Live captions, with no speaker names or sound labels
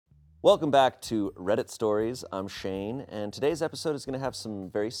Welcome back to Reddit Stories. I'm Shane, and today's episode is going to have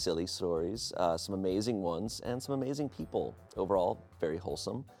some very silly stories, some amazing ones, and some amazing people. Overall, very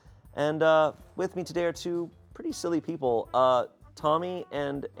wholesome. And with me today are two pretty silly people. Tommy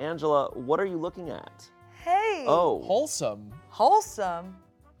and Angela, what are you looking at? Hey. Oh, Wholesome. Wholesome.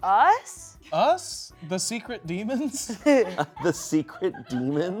 Us? Us? The secret demons? the secret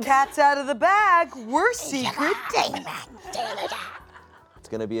demons? Cat's out of the bag. We're secret demons. It's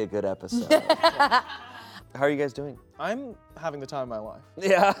going to be a good episode. How are you guys doing? I'm having the time of my life.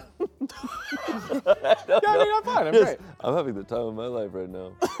 Yeah. I'm fine. I'm great. I'm having the time of my life right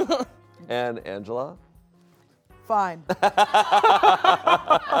now. And Angela? Fine.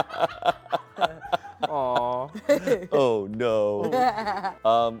 Aww. Oh, no.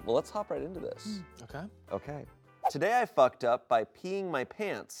 Well, let's hop right into this. Okay. Okay. Today I fucked up by peeing my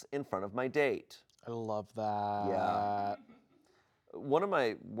pants in front of my date. I love that. Yeah. One of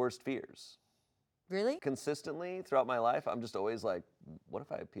my worst fears. Really? Consistently throughout my life, I'm just always like, what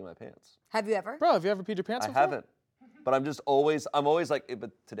if I pee my pants? Have you ever? Bro, have you ever peed your pants I before? haven't. But I'm always like,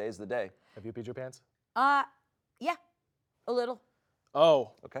 but today's the day. Have you peed your pants? Yeah. A little.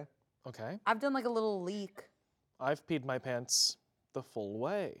 Oh, Okay. okay. I've done like a little leak. I've peed my pants the full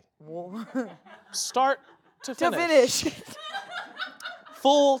way. Whoa. Start to To finish. finish.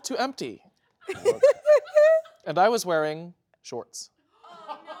 Full to empty. And I was wearing shorts.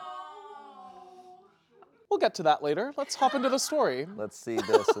 We'll get to that later. Let's hop into the story. Let's see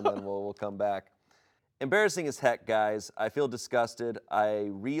this and then we'll come back. Embarrassing as heck, guys. I feel disgusted.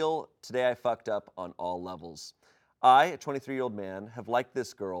 Today I fucked up on all levels. I, a 23-year-old man, have liked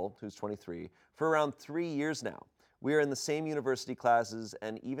this girl, who's 23, for around 3 years now. We are in the same university classes,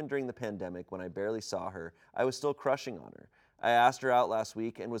 and even during the pandemic, when I barely saw her, I was still crushing on her. I asked her out last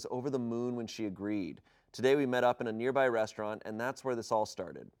week and was over the moon when she agreed. Today we met up in a nearby restaurant, and that's where this all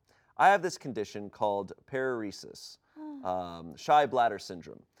started. I have this condition called paresis, shy bladder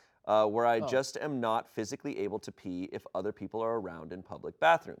syndrome, where I just am not physically able to pee if other people are around in public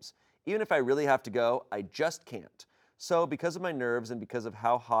bathrooms. Even if I really have to go, I just can't. So because of my nerves and because of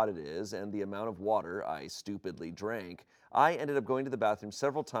how hot it is and the amount of water I stupidly drank, I ended up going to the bathroom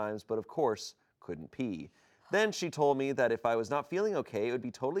several times, but of course, couldn't pee. Then she told me that if I was not feeling okay, it would be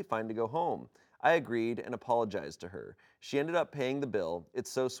totally fine to go home. I agreed and apologized to her. She ended up paying the bill.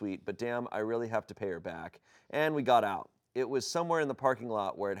 It's so sweet, but damn, I really have to pay her back. And we got out. It was somewhere in the parking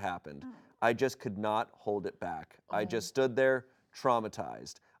lot where it happened. I just could not hold it back. I just stood there,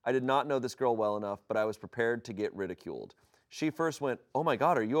 traumatized. I did not know this girl well enough, but I was prepared to get ridiculed. She first went, "Oh my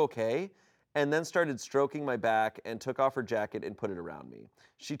God, are you okay?" And then started stroking my back and took off her jacket and put it around me.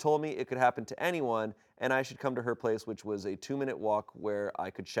 She told me it could happen to anyone and I should come to her place, which was a 2-minute walk where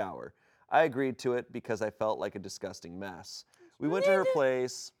I could shower. I agreed to it because I felt like a disgusting mess. We went to her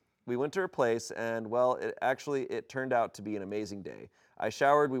place, and well, it turned out to be an amazing day. I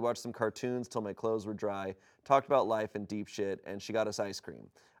showered, we watched some cartoons till my clothes were dry, talked about life and deep shit, and she got us ice cream.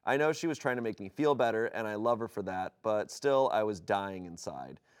 I know she was trying to make me feel better, and I love her for that, but still, I was dying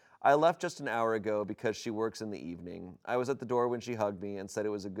inside. I left just an hour ago because she works in the evening. I was at the door when she hugged me and said it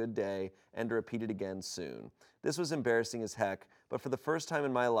was a good day and to repeat it again soon. This was embarrassing as heck, but for the first time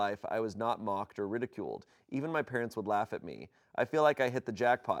in my life, I was not mocked or ridiculed. Even my parents would laugh at me. I feel like I hit the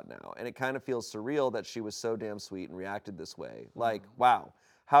jackpot now, and it kind of feels surreal that she was so damn sweet and reacted this way. Like, wow,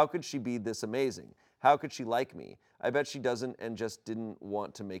 how could she be this amazing? How could she like me? I bet she doesn't and just didn't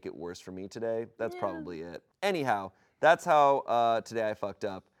want to make it worse for me today. That's probably it. Anyhow, that's how today I fucked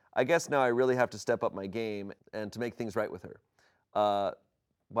up. I guess now I really have to step up my game and to make things right with her.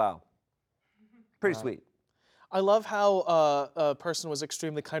 Wow. Pretty sweet. I love how a person was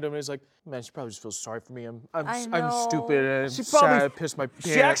extremely kind to me. He's like, man, she probably just feels sorry for me. I'm stupid and She sad. probably- I pissed my pants.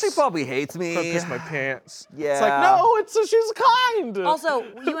 She actually probably hates me. I pissed my pants. Yeah. It's like, no, she's kind. Also,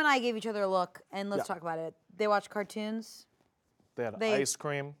 you and I gave each other a look, and let's talk about it. They watch cartoons. They had they- ice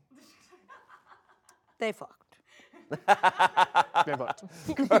cream. They fucked. They fucked.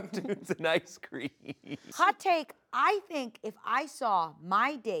 Cartoons and ice cream. Hot take, I think if I saw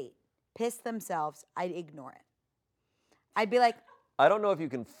my date piss themselves, I'd ignore it. I'd be like, I don't know if you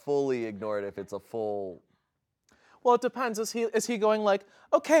can fully ignore it if it's a full... Well, it depends. Is he going like,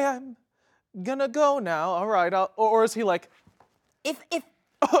 okay, I'm gonna go now. All right, or is he like, if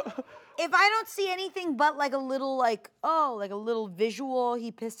I don't see anything but like a little visual,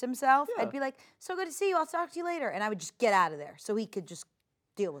 he pissed himself, Yeah. I'd be like, so good to see you, I'll talk to you later. And I would just get out of there so he could just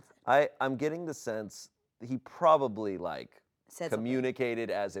deal with it. I'm getting the sense he probably Said something. communicated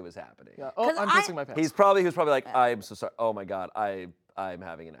as it was happening. yeah, oh, 'Cause I'm I- pissing my pants. He was probably like, I'm so sorry. Oh my God, I I'm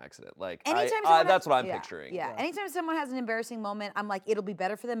having an accident. Like someone that's what I'm yeah, picturing. Yeah. Anytime someone has an embarrassing moment, I'm like, it'll be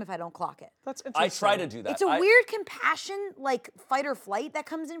better for them if I don't clock it. That's I interesting. try to do that. It's a weird compassion, like fight or flight that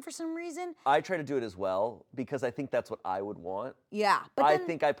comes in for some reason. I try to do it as well because I think that's what I would want. Yeah, but I then,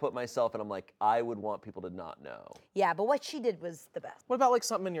 think I put myself and I'm like, I would want people to not know. yeah, but what she did was the best. What about like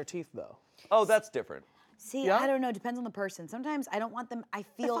something in your teeth though? Oh, that's different. See, Yeah? I don't know. Depends on the person. Sometimes I don't want them. I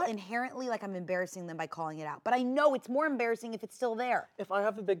feel inherently like I'm embarrassing them by calling it out. But I know it's more embarrassing if it's still there. If I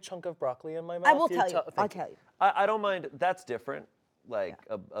have a big chunk of broccoli in my mouth, I will tell you. I'll thank tell you. I don't mind. That's different, like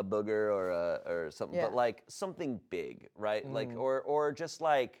a booger or something. Yeah. But like something big, right? Like or just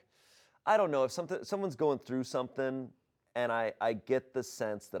like, I don't know, if someone's going through something, and I get the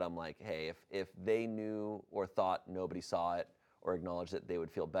sense that I'm like, hey, if they knew or thought nobody saw it or acknowledged it, they would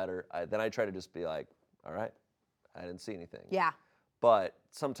feel better. Then I try to just be like, all right, I didn't see anything. Yeah. But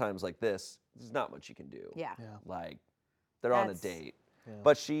sometimes like this, there's not much you can do. Yeah. Like, they're on a That's- date.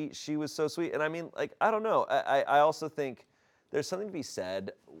 But she was so sweet. And I mean, like, I don't know. I also think there's something to be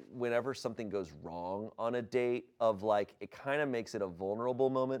said whenever something goes wrong on a date of like, it kind of makes it a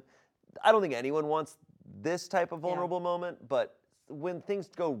vulnerable moment. I don't think anyone wants this type of vulnerable moment, but when things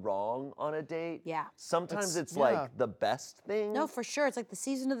go wrong on a date, sometimes it's like the best thing. No, for sure. It's like the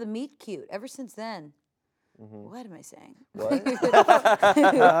season of the meet cute. Ever since then. What am I saying? What?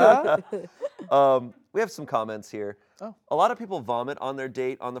 We have some comments here. Oh. A lot of people vomit on their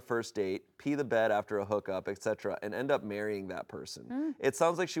date on the first date, pee the bed after a hookup, etc., and end up marrying that person. It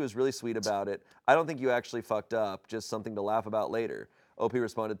sounds like she was really sweet about it. I don't think you actually fucked up, just something to laugh about later. OP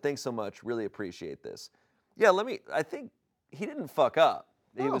responded, thanks so much, really appreciate this. Yeah, I think he didn't fuck up.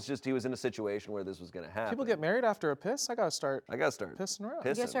 He was in a situation where this was gonna happen. People get married after a piss. I gotta start pissing around.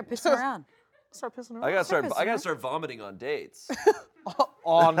 You gotta start pissing around. Start pissing around. I gotta Start start pissing vomiting on dates.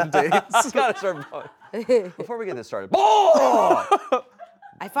 On dates. I gotta start vomiting. Before we get this started, ball!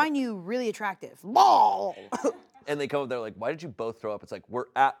 I find you really attractive. Ball. And they come up, they're like, why did you both throw up? It's like, we're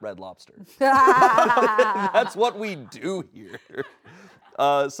at Red Lobster. That's what we do here.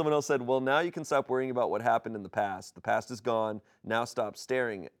 Someone else said, well, now you can stop worrying about what happened in the past. The past is gone. Now stop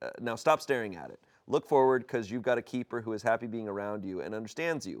staring at it. Look forward, because you've got a keeper who is happy being around you and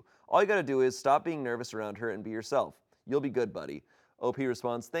understands you. All you got to do is stop being nervous around her and be yourself. You'll be good, buddy. OP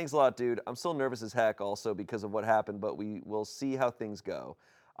responds, thanks a lot, dude. I'm still nervous as heck also because of what happened, but we will see how things go.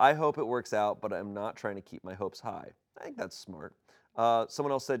 I hope it works out, but I'm not trying to keep my hopes high. I think that's smart.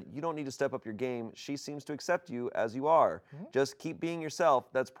 Someone else said, you don't need to step up your game. She seems to accept you as you are. Just keep being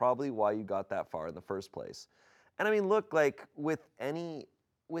yourself. That's probably why you got that far in the first place. And I mean, look, like with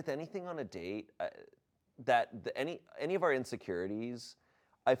anything on a date, any of our insecurities,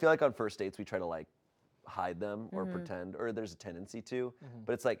 I feel like on first dates we try to like hide them or pretend, or there's a tendency to.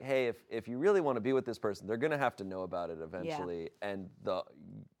 But it's like, hey, if you really want to be with this person, they're gonna have to know about it eventually. And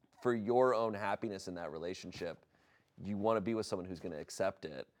for your own happiness in that relationship, you want to be with someone who's going to accept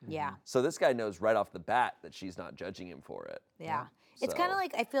it. Yeah. So this guy knows right off the bat that she's not judging him for it. Yeah. It's kind of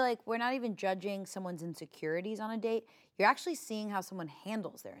like, I feel like we're not even judging someone's insecurities on a date. You're actually seeing how someone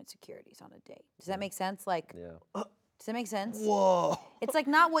handles their insecurities on a date. Does that make sense? Like, Yeah. does that make sense? Whoa. It's like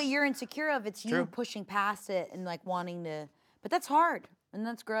not what you're insecure of. It's you pushing past it and like wanting to, but that's hard and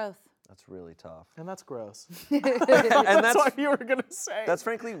that's growth. That's really tough. And that's gross. And That's what you were gonna say. That's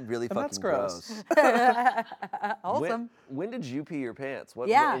frankly really fucking that's gross. Wholesome. When did you pee your pants?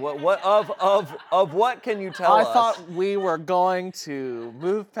 What of what can you tell I us? thought we were going to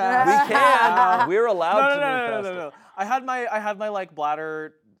move past. we can. We're allowed to move past it. No. I had my like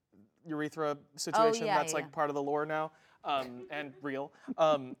bladder urethra situation. yeah, That's yeah. like part of the lore now, and real.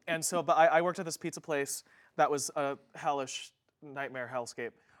 And so, but I worked at this pizza place that was a hellish nightmare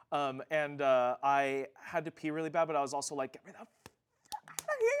hellscape. And I had to pee really bad, but I was also like, get me the fuck out of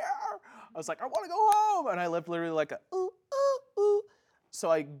here. I was like, I want to go home. And I lived literally like a ooh, ooh, ooh. So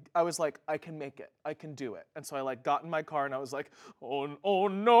I was like, I can make it. I can do it. And so I like got in my car and I was like, oh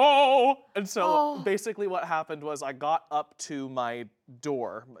no. And so basically what happened was I got up to my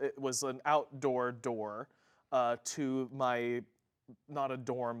door. It was an outdoor door to my, not a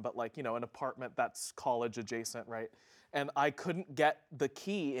dorm, but like, an apartment that's college adjacent, right? And I couldn't get the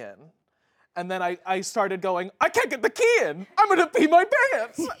key in. And then I started going, I can't get the key in. I'm gonna pee my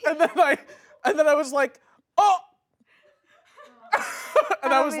pants. And then I was like, oh.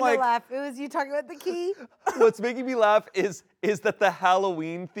 And I was like, laugh. It was you talking about the key. What's making me laugh is that the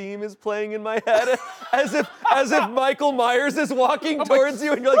Halloween theme is playing in my head, as if Michael Myers is walking towards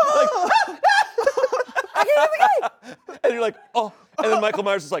you, and you're like, and you're like, oh, and then Michael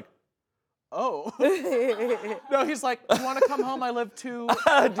Myers is like, oh. No, he's like, you want to come home? I live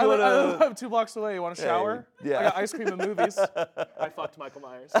I live 2 blocks away. You want to shower? yeah. I got ice cream and movies. I fucked Michael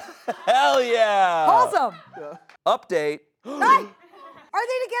Myers. Hell yeah! Awesome. Update. Are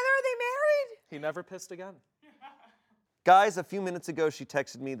they together? Are they married? He never pissed again. Guys, a few minutes ago, she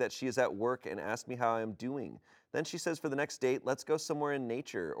texted me that she is at work and asked me how I am doing. Then she says for the next date, let's go somewhere in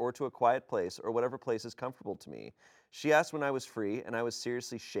nature or to a quiet place or whatever place is comfortable to me. She asked when I was free, and I was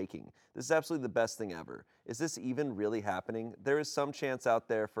seriously shaking. This is absolutely the best thing ever. Is this even really happening? There is some chance out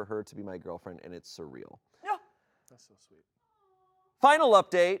there for her to be my girlfriend, and it's surreal. No. That's so sweet. Final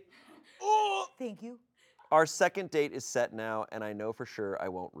update. Thank you. Our second date is set now, and I know for sure I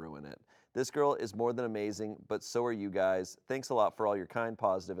won't ruin it. This girl is more than amazing, but so are you guys. Thanks a lot for all your kind,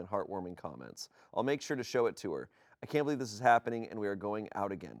 positive, and heartwarming comments. I'll make sure to show it to her. I can't believe this is happening, and we are going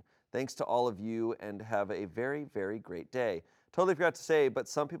out again. Thanks to all of you, and have a very, very great day. Totally forgot to say, but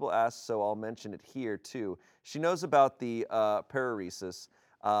some people asked, so I'll mention it here too. She knows about the pararesis.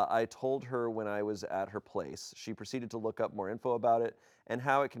 I told her when I was at her place. She proceeded to look up more info about it and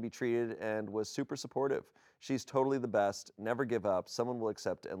how it can be treated and was super supportive. She's totally the best. Never give up. Someone will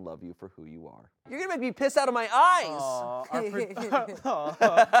accept and love you for who you are. You're gonna make me piss out of my eyes.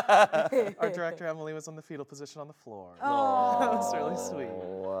 Our director Emily was on the fetal position on the floor. Oh. That was really sweet.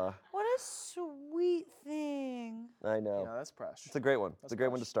 What a sweet thing. I know. Yeah, that's fresh. It's a great one. It's a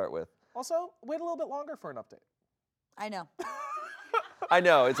great one to start with. Also, wait a little bit longer for an update. I know. I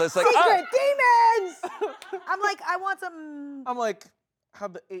know. It's like Secret demons! I'm like, I want some. I'm like,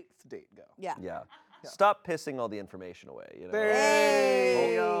 how'd the 8th date go? Yeah. yeah. Stop pissing all the information away. You know.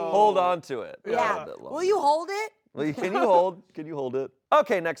 There you go. Hold on to it. Yeah. A little bit longer. Will you hold it? Can you hold? Can you hold it?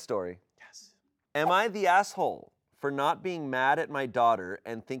 Okay, next story. Yes. Am I the asshole for not being mad at my daughter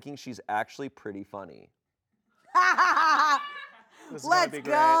and thinking she's actually pretty funny? This is gonna Let's be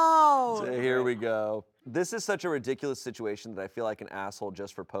great. go. So here we go. This is such a ridiculous situation that I feel like an asshole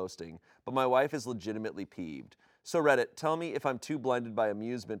just for posting, but my wife is legitimately peeved. So Reddit, tell me if I'm too blinded by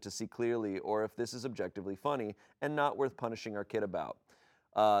amusement to see clearly or if this is objectively funny and not worth punishing our kid about.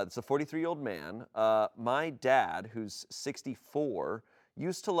 It's a 43-year-old man. My dad, who's 64,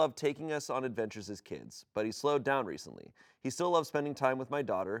 used to love taking us on adventures as kids, but he slowed down recently. He still loves spending time with my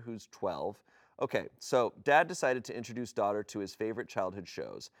daughter, who's 12. Okay, so dad decided to introduce daughter to his favorite childhood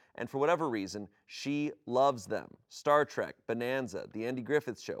shows, and for whatever reason, she loves them. Star Trek, Bonanza, The Andy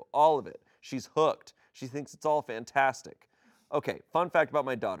Griffith Show, all of it. She's hooked. She thinks it's all fantastic. Okay, fun fact about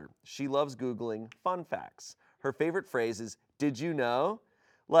my daughter. She loves Googling fun facts. Her favorite phrase is, did you know?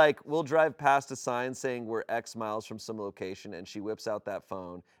 Like, we'll drive past a sign saying we're X miles from some location, and she whips out that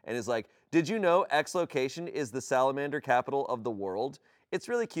phone and is like, did you know X location is the salamander capital of the world? It's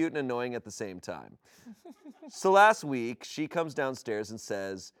really cute and annoying at the same time. So last week, she comes downstairs and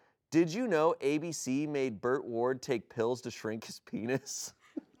says, did you know ABC made Burt Ward take pills to shrink his penis?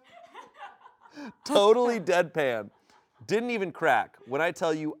 Totally deadpan. Didn't even crack. When I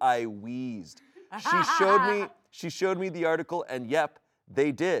tell you I wheezed. She showed me the article and yep,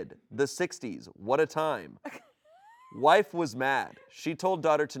 they did. The 60s. What a time. Wife was mad. She told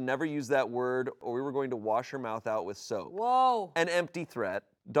daughter to never use that word or we were going to wash her mouth out with soap. Whoa. An empty threat.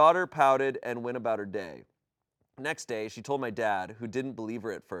 Daughter pouted and went about her day. Next day, she told my dad, who didn't believe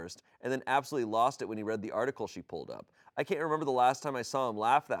her at first, and then absolutely lost it when he read the article she pulled up. I can't remember the last time I saw him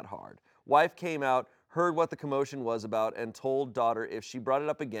laugh that hard. Wife came out, heard what the commotion was about, and told daughter if she brought it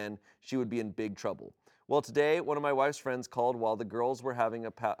up again, she would be in big trouble. Well, today, one of my wife's friends called while the girls were having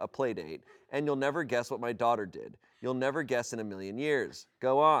a play date, and you'll never guess what my daughter did. You'll never guess in a million years.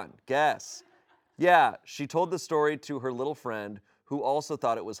 Go on, guess. Yeah, she told the story to her little friend, who also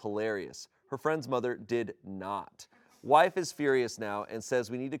thought it was hilarious. Her friend's mother did not. Wife is furious now and says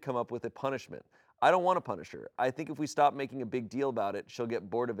we need to come up with a punishment. I don't want to punish her. I think if we stop making a big deal about it, she'll get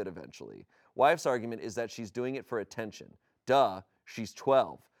bored of it eventually. Wife's argument is that she's doing it for attention. Duh, she's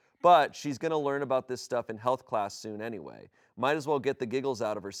 12. But she's going to learn about this stuff in health class soon anyway. Might as well get the giggles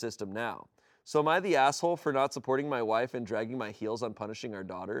out of her system now. So am I the asshole for not supporting my wife and dragging my heels on punishing our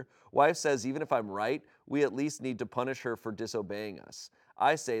daughter? Wife says even if I'm right, we at least need to punish her for disobeying us.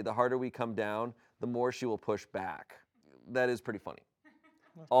 I say the harder we come down, the more she will push back. That is pretty funny.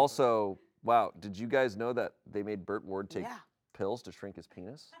 Also, wow, did you guys know that they made Burt Ward take pills to shrink his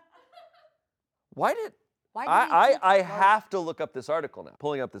penis? Why did I have to look up this article now.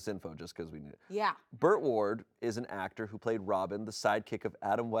 Pulling up this info just because we need it. Yeah. Burt Ward is an actor who played Robin, the sidekick of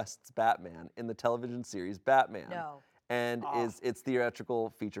Adam West's Batman in the television series Batman. No. And is its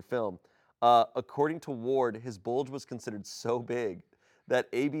theatrical feature film. According to Ward, his bulge was considered so big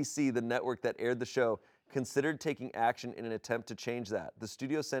that ABC, the network that aired the show, considered taking action in an attempt to change that. The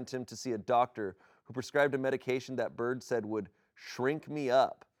studio sent him to see a doctor who prescribed a medication that Bird said would shrink me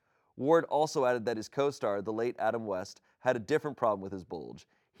up. Ward also added that his co-star, the late Adam West, had a different problem with his bulge.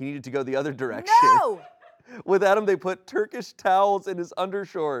 He needed to go the other direction. No! With Adam, they put Turkish towels in his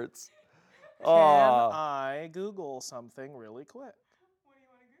undershorts. Can I Google something really quick? What do you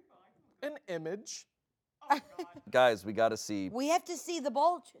want to Google? An image. Guys, we got to see. We have to see the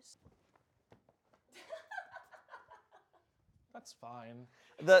bulges. That's fine.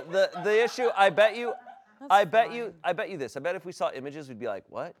 The issue, I bet you That's this. I bet if we saw images, we'd be like,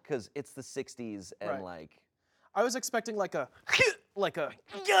 what? Because it's the 60s and Right. like, I was expecting like a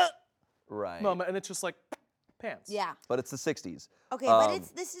right. moment, and it's just like pants. Yeah. But it's the 60s. Okay, but Um,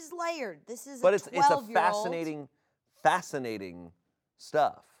 this is layered. This is But a it's a 12-year-old. fascinating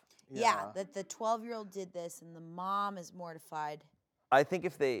stuff. Yeah, that the 12-year-old did this and the mom is mortified. I think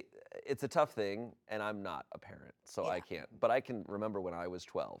it's a tough thing, and I'm not a parent, so I Yeah. can't. But I can remember when I was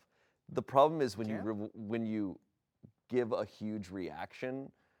 12. The problem is when when you give a huge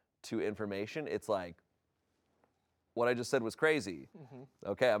reaction to information, it's like, what I just said was crazy.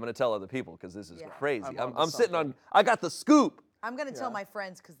 Okay, I'm gonna tell other people because this is Yeah. crazy. I'm I'm onto sitting on. something. I got the scoop. I'm gonna tell Yeah. my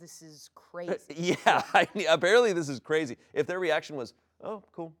friends because this is crazy. Yeah, apparently this is crazy. If their reaction was, "Oh,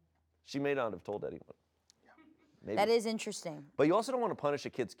 cool," she may not have told anyone. Maybe. That is interesting. But you also don't want to punish a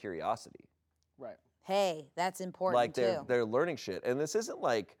kid's curiosity. Right. Hey, that's important Like too. they're learning shit, and this isn't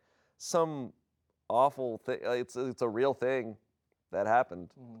like some awful thing. It's a real thing that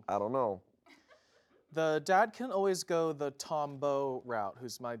happened. I don't know. The dad can always go the Tombo route,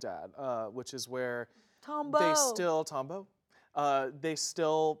 who's my dad, which is where Tombo. they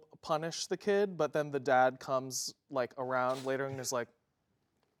still punish the kid, but then the dad comes like around later and is like,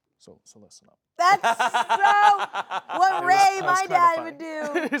 so listen up. That's so what Ray, That was my kinda dad, funny. would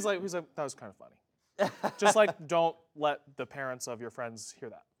do. he's like, that was kind of funny. Just like, don't let the parents of your friends hear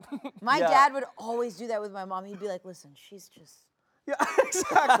that. My Yeah. dad would always do that with my mom. He'd be like, listen, she's just. Yeah,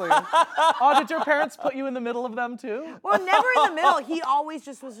 exactly. Oh, did your parents put you in the middle of them too? Well, never in the middle. He always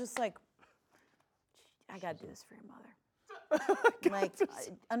just was just like, I gotta do this for your mother. Like,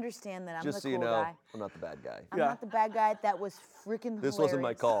 understand that I'm Just the so cool you know, guy. I'm not the bad guy. I'm Yeah. not the bad guy. That was freaking hilarious. This wasn't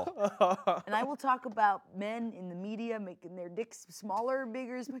my call. And I will talk about men in the media making their dicks smaller or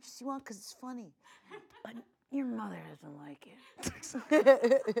bigger as much as you want because it's funny. But your mother doesn't like it.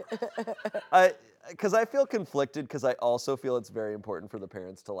 Because I feel conflicted because I also feel it's very important for the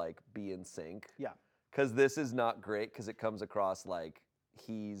parents to like be in sync. Yeah. Because this is not great because it comes across like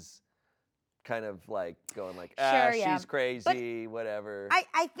he's kind of like going like, Sure, yeah. she's crazy, whatever.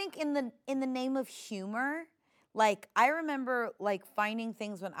 I think in the name of humor, like I remember like finding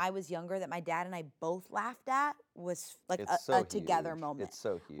things when I was younger that my dad and I both laughed at was like It's a so together huge. moment. It's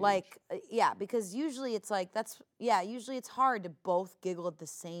so huge. Like yeah, because usually it's like usually it's hard to both giggle at the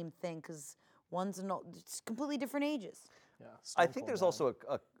same thing because it's completely different ages. Yeah. I think there's also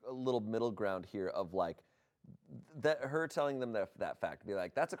a little middle ground here of like that her telling them that fact, be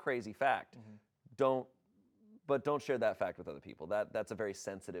like, that's a crazy fact. Don't share that fact with other people. That's a very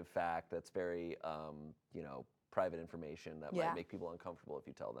sensitive fact. That's very private information that Yeah. might make people uncomfortable if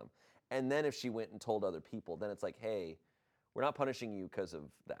you tell them. And then if she went and told other people, then it's like, hey, we're not punishing you because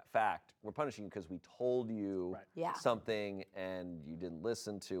of that fact. We're punishing you because we told you Right. Yeah. something and you didn't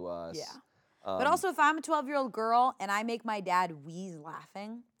listen to us. Yeah. But also, if I'm a 12-year-old girl and I make my dad wheeze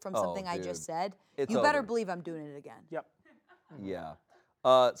laughing from Oh, something I just dude. said, It's you better over. believe I'm doing it again. Yep. Yeah.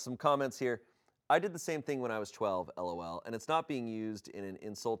 Some comments here. I did the same thing when I was 12, LOL, and it's not being used in an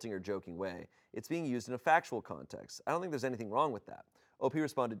insulting or joking way. It's being used in a factual context. I don't think there's anything wrong with that. OP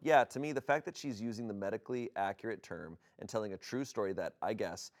responded, yeah, to me, the fact that she's using the medically accurate term and telling a true story that, I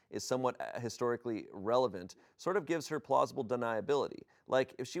guess, is somewhat historically relevant sort of gives her plausible deniability.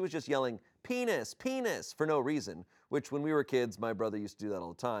 Like, if she was just yelling, penis, penis, for no reason, which when we were kids, my brother used to do that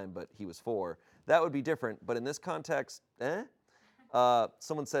all the time, but he was 4, that would be different. But in this context,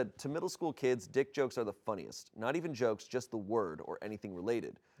 someone said, to middle school kids, dick jokes are the funniest. Not even jokes, just the word or anything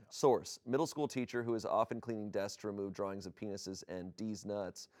related. Source, middle school teacher who is often cleaning desks to remove drawings of penises and D's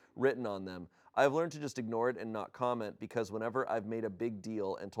nuts written on them. I've learned to just ignore it and not comment because whenever I've made a big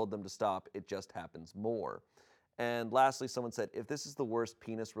deal and told them to stop, it just happens more. And lastly, someone said, if this is the worst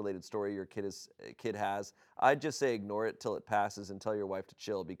penis-related story your kid has, I'd just say ignore it till it passes and tell your wife to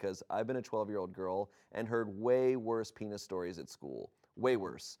chill because I've been a 12-year-old girl and heard way worse penis stories at school. Way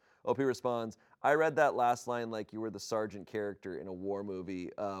worse. OP responds, I read that last line like you were the sergeant character in a war movie,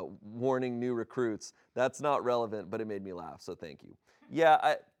 warning new recruits. That's not relevant, but it made me laugh, so thank you.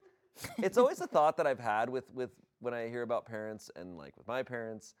 Yeah, it's always a thought that I've had with when I hear about parents and like with my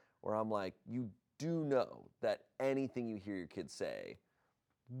parents, where I'm like, you do know that anything you hear your kids say,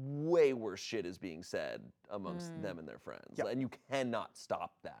 way worse shit is being said amongst them and their friends. Yep. And you cannot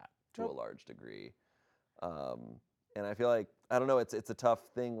stop that to a Nope. large degree. And I feel like, I don't know, it's a tough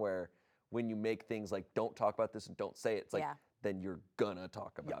thing where when you make things like don't talk about this and don't say it, it's like, Yeah. then you're gonna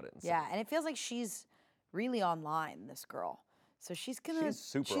talk about it. And say Yeah, and it feels like she's really online, this girl. So she's gonna, She's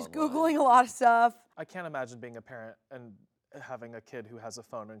super online. Googling a lot of stuff. I can't imagine being a parent and having a kid who has a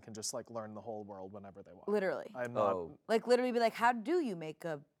phone and can just like learn the whole world whenever they want. Literally. I'm not. Oh, Like literally be like, how do you make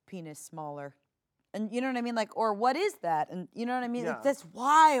a penis smaller? And you know what I mean? Like, or what is that? And you know what I mean? Yeah. Like, that's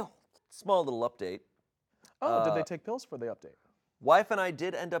wild. small little update. Oh, did they take pills for the update? Wife and I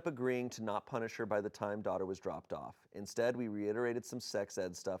did end up agreeing to not punish her by the time daughter was dropped off. Instead, we reiterated some sex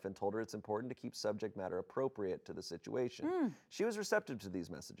ed stuff and told her it's important to keep subject matter appropriate to the situation. She was receptive to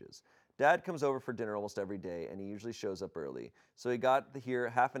these messages. Dad comes over for dinner almost every day, and he usually shows up early. So he got here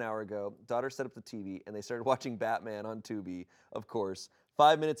half an hour ago. Daughter set up the TV, and they started watching Batman on Tubi, of course.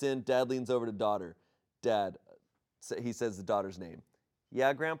 5 minutes in, Dad leans over to daughter. Dad, he says the daughter's name.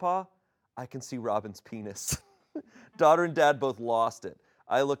 Yeah, Grandpa? I can see Robin's penis. Daughter and Dad both lost it.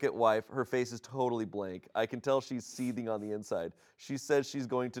 I look at wife. Her face is totally blank. I can tell she's seething on the inside. She says she's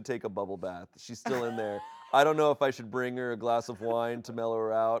going to take a bubble bath. She's still in there. I don't know if I should bring her a glass of wine to mellow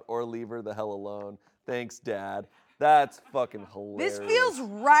her out or leave her the hell alone. Thanks, Dad. That's fucking hilarious. This feels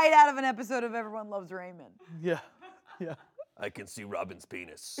right out of an episode of Everyone Loves Raymond. Yeah. Yeah. I can see Robin's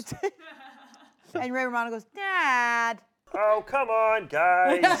penis. And Ray Romano goes, Dad. Oh, come on,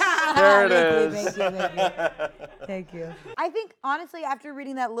 guys. There it Thank is. you, thank you. Thank you. I think, honestly, after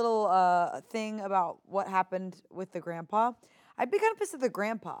reading that little thing about what happened with the grandpa, I'd be kind of pissed at the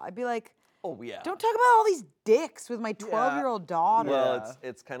grandpa. I'd be like, Oh, yeah. don't talk about all these dicks with my 12-year-old daughter. Well, Yeah.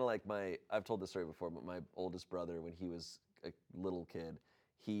 it's kind of like I've told this story before, but my oldest brother, when he was a little kid,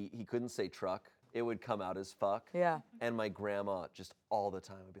 he couldn't say truck. It would come out as fuck. Yeah. And my grandma just all the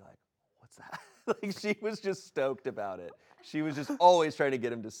time would be like, what's that? Like she was just stoked about it. She was just always trying to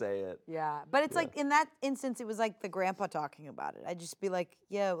get him to say it. Yeah, but it's like in that instance, it was like the grandpa talking about it. I'd just be like,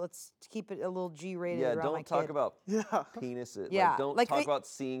 yeah, let's keep it a little G-rated Yeah, around my don't talk kid. about Yeah. penises. Yeah, Like, don't like, talk I- about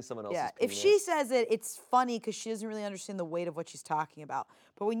seeing someone else's Yeah, penis. if she says it, it's funny because she doesn't really understand the weight of what she's talking about.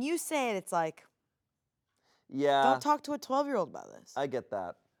 But when you say it, it's like, Yeah. don't talk to a 12-year-old about this. I get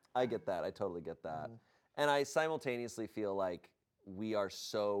that. I totally get that. And I simultaneously feel like we are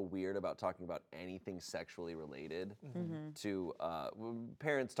so weird about talking about anything sexually related to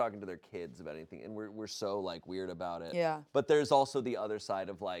parents talking to their kids about anything, and we're so like weird about it. Yeah. But there's also the other side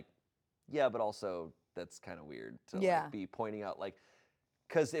of like, yeah, but also that's kind of weird to Yeah. like be pointing out like,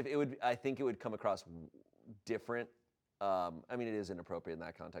 because if it would, I think it would come across different. I mean, it is inappropriate in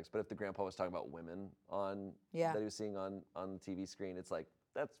that context, but if the grandpa was talking about women on Yeah. that he was seeing on the TV screen, it's like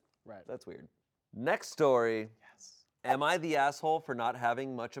that's Right. that's weird. Next story. Yes. Am I the asshole for not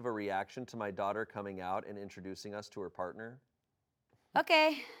having much of a reaction to my daughter coming out and introducing us to her partner?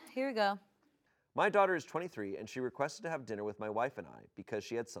 Okay, here we go. My daughter is 23 and she requested to have dinner with my wife and I because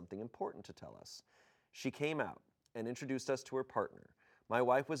she had something important to tell us. She came out and introduced us to her partner. My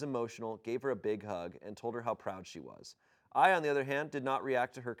wife was emotional, gave her a big hug, and told her how proud she was. I, on the other hand, did not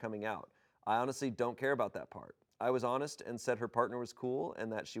react to her coming out. I honestly don't care about that part. I was honest and said her partner was cool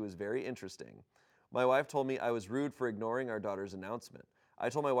and that she was very interesting. My wife told me I was rude for ignoring our daughter's announcement. I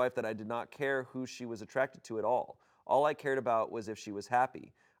told my wife that I did not care who she was attracted to at all. All I cared about was if she was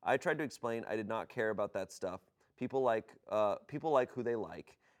happy. I tried to explain I did not care about that stuff. People like who they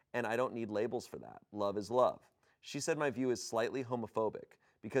like, and I don't need labels for that. Love is love. She said my view is slightly homophobic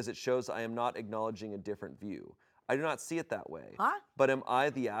because it shows I am not acknowledging a different view. I do not see it that way. Huh? But am I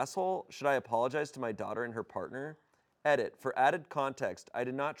the asshole? Should I apologize to my daughter and her partner? Edit. For added context, I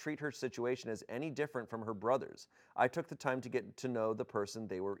did not treat her situation as any different from her brother's. I took the time to get to know the person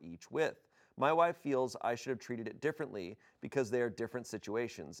they were each with. My wife feels I should have treated it differently because they are different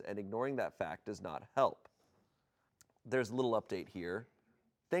situations, and ignoring that fact does not help. There's a little update here.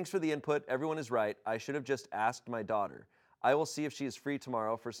 Thanks for the input. Everyone is right. I should have just asked my daughter. I will see if she is free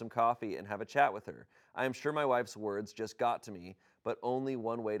tomorrow for some coffee and have a chat with her. I am sure my wife's words just got to me, but only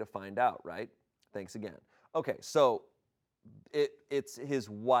one way to find out, right? Thanks again. Okay, so it's his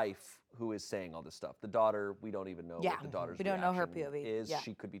wife who is saying all this stuff. The daughter, we don't even know Yeah, what the daughter's we don't know her reaction POV, is. yeah.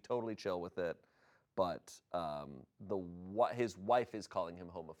 She could be totally chill with it, but his wife is calling him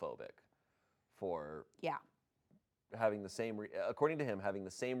homophobic for Yeah. having the same, according to him, having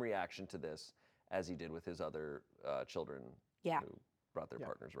the same reaction to this as he did with his other children Yeah. who brought their Yeah.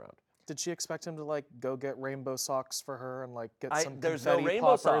 partners around. Did she expect him to like go get rainbow socks for her and like get some There's no confetti rainbow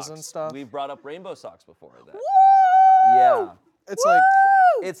poppers socks. and stuff? We've brought up rainbow socks before. That. Woo! Yeah. It's like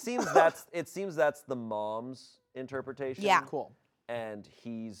it seems that's the mom's interpretation. Yeah. Cool. And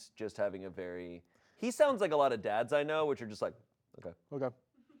he's just having a very. He sounds like a lot of dads I know, which are just like, okay, Okay.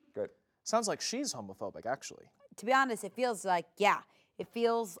 great. Sounds like she's homophobic, actually. To be honest, it feels like,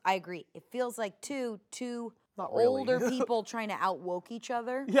 I agree. It feels like two Not really. older people trying to outwoke each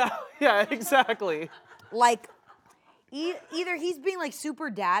other. Yeah, exactly. Like, either he's being like super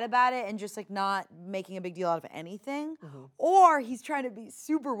dad about it and just like not making a big deal out of anything, or he's trying to be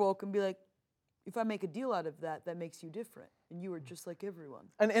super woke and be like, if I make a deal out of that, that makes you different, and you are just like everyone.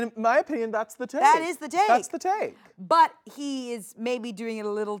 And in my opinion, that's the take. That is the take. That's the take. But he is maybe doing it a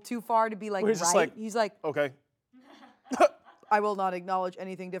little too far to be like Where he's just right. like, He's like, Okay. I will not acknowledge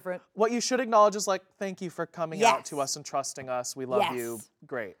anything different. What you should acknowledge is like, thank you for coming out to Yes. us and trusting us. We love you. Yes.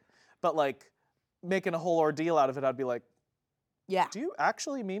 Great. But like making a whole ordeal out of it, I'd be like, Yeah. do you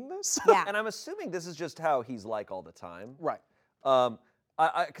actually mean this? Yeah. And I'm assuming this is just how he's like all the time. Right.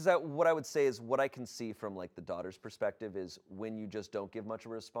 Because what I would say is what I can see from like the daughter's perspective is when you just don't give much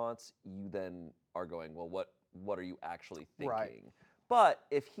of a response, you then are going, well, what are you actually thinking? Right. But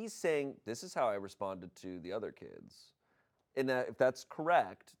if he's saying this is how I responded to the other kids, and if that's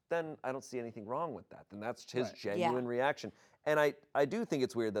correct, then I don't see anything wrong with that. Then that's his Right. genuine reaction. And I do think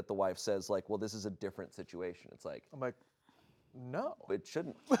it's weird that the wife says like, well, this is a different situation. It's like I'm like, no. it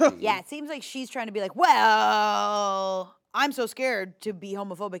shouldn't be. Yeah, it seems like she's trying to be like, well, I'm so scared to be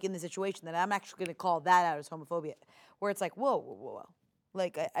homophobic in this situation that I'm actually going to call that out as homophobia. Where it's like, whoa.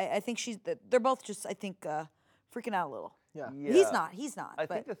 Like, I think they're both just, I think, freaking out a little. Yeah. He's not. I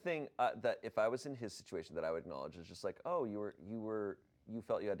but think the thing that if I was in his situation that I would acknowledge is just like, oh, you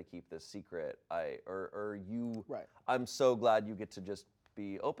felt you had to keep this secret. Right. I'm so glad you get to just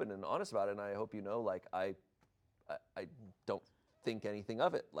be open and honest about it, and I hope you know, like I don't think anything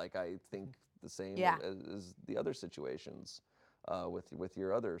of it. Like I think the same Yeah. as the other situations with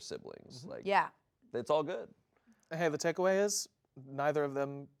your other siblings. Like yeah. it's all good. Hey, the takeaway is neither of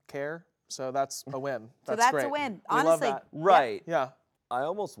them care, so that's a win. So That's that's great. a win. We love Honestly. that. Right. Yeah. I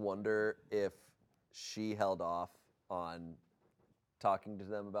almost wonder if she held off on talking to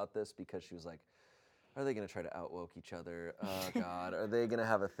them about this because she was like, are they going to try to outwoke each other? Oh, God. Are they going to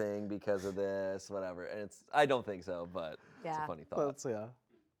have a thing because of this? Whatever. And I don't think so, but it's Yeah. a funny thought. That's, yeah.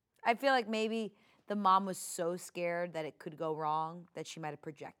 I feel like maybe the mom was so scared that it could go wrong that she might have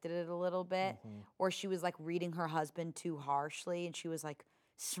projected it a little bit. Or she was like reading her husband too harshly and she was like,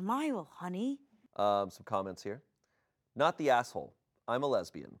 smile, honey. Some comments here. Not the asshole. I'm a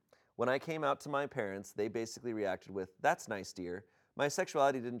lesbian. When I came out to my parents, they basically reacted with, that's nice, dear. My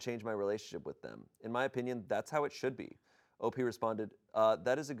sexuality didn't change my relationship with them. In my opinion, that's how it should be. OP responded,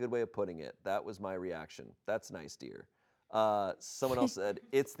 that is a good way of putting it. That was my reaction. That's nice, dear. Someone else said,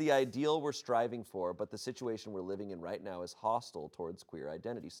 it's the ideal we're striving for, but the situation we're living in right now is hostile towards queer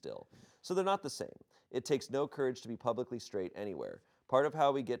identity still. So they're not the same. It takes no courage to be publicly straight anywhere. Part of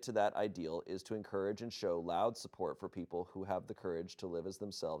how we get to that ideal is to encourage and show loud support for people who have the courage to live as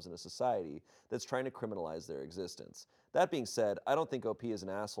themselves in a society that's trying to criminalize their existence. That being said, I don't think OP is an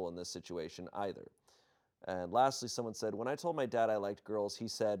asshole in this situation either. And lastly, someone said, when I told my dad I liked girls, he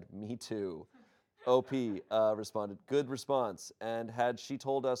said, me too. OP responded, good response. And had she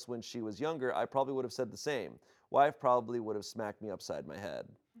told us when she was younger, I probably would have said the same. Wife probably would have smacked me upside my head.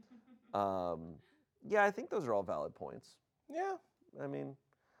 Yeah, I think those are all valid points. Yeah. I mean,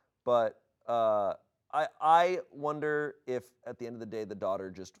 but I wonder if at the end of the day the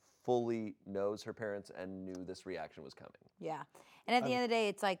daughter just fully knows her parents and knew this reaction was coming. Yeah. And at the end of the day,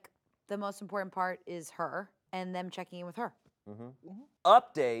 it's like the most important part is her and them checking in with her.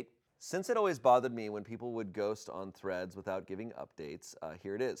 Update. Since it always bothered me when people would ghost on threads without giving updates,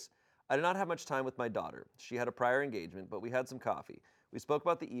 here it is. I did not have much time with my daughter. She had a prior engagement, but we had some coffee. We spoke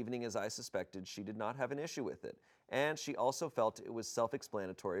about the evening as I suspected she did not have an issue with it, and she also felt it was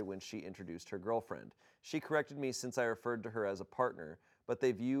self-explanatory when she introduced her girlfriend. She corrected me since I referred to her as a partner, but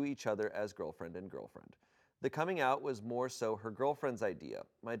they view each other as girlfriend and girlfriend. The coming out was more so her girlfriend's idea.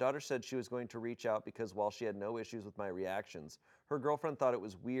 My daughter said she was going to reach out because while she had no issues with my reactions, her girlfriend thought it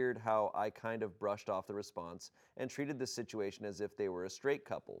was weird how I kind of brushed off the response and treated this situation as if they were a straight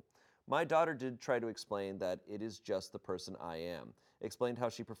couple. My daughter did try to explain that it is just the person I am, explained how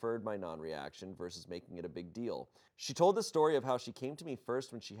she preferred my non-reaction versus making it a big deal. She told the story of how she came to me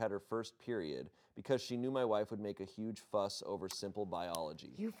first when she had her first period because she knew my wife would make a huge fuss over simple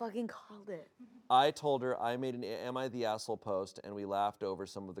biology. You fucking called it. I told her I made an Am I the Asshole post and we laughed over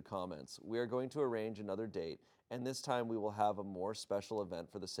some of the comments. We are going to arrange another date, and this time we will have a more special event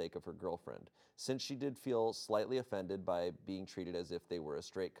for the sake of her girlfriend, since she did feel slightly offended by being treated as if they were a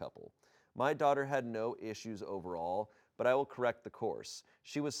straight couple. My daughter had no issues overall, but I will correct the course.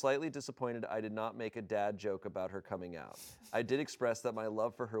 She was slightly disappointed I did not make a dad joke about her coming out. I did express that my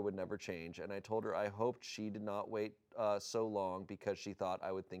love for her would never change, and I told her I hoped she did not wait so long because she thought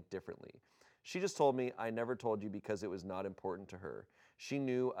I would think differently. She just told me, I never told you because it was not important to her. She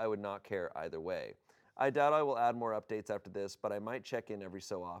knew I would not care either way. I doubt I will add more updates after this, but I might check in every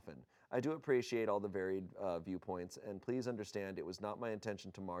so often. I do appreciate all the varied viewpoints, and please understand it was not my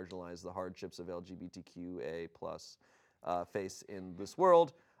intention to marginalize the hardships of LGBTQA plus face in this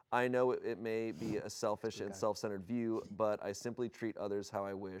world. I know it may be a selfish and self-centered view, but I simply treat others how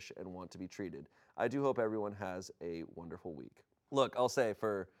I wish and want to be treated. I do hope everyone has a wonderful week. Look, I'll say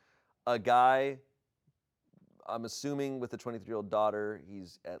for a guy, I'm assuming with a 23-year-old daughter,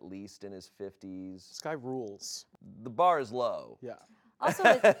 he's at least in his 50s. This guy rules. The bar is low. Yeah. Also,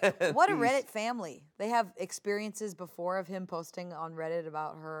 what a Reddit family. They have experiences before of him posting on Reddit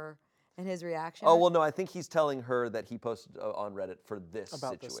about her and his reaction. Oh, well, no, I think he's telling her that he posted on Reddit for this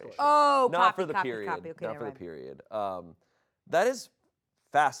About this situation. story. Oh, not copy, for the copy, period. copy. Okay, not never for the mind. period. That is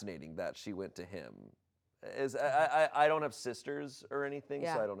fascinating that she went to him. I don't have sisters or anything,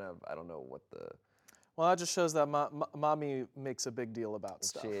 Yeah. so I don't know what the Well, that just shows that mommy makes a big deal about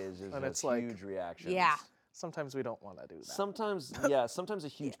stuff. she is. Just and has it's like, huge reactions. Yeah. sometimes we don't want to do that. Sometimes, yeah. Sometimes a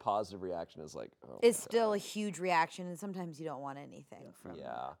huge positive reaction is like, oh It's my still a huge reaction, and sometimes you don't want anything from God.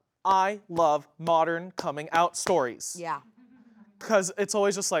 Yeah. I love modern coming out stories. Yeah. Because it's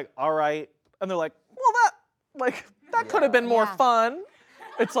always just like, all right. And they're like, well, that could have been more Yeah. fun.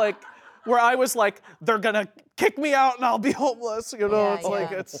 It's like, where I was like, they're gonna kick me out and I'll be homeless. You know, Yeah, it's like,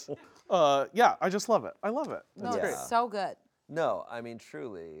 yeah. it's, yeah, I just love it. I love it. No, It's Yeah. great. it's so good. No, I mean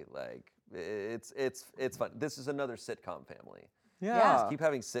truly, like it's fun. This is another sitcom family. Yeah. Keep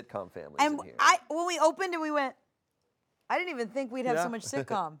having sitcom families And in here. when we opened and we went, I didn't even think we'd have Yeah. so much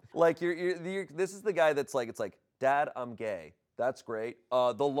sitcom. Like this is the guy that's like, it's like, Dad, I'm gay. That's great.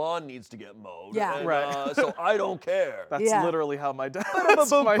 The lawn needs to get mowed. Yeah. and, Right. So I don't care. That's Yeah. literally how my dad. Bum,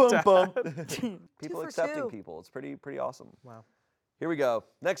 that's my bum, dad. bum. Two People for accepting two. people. It's pretty awesome. Wow. Here we go.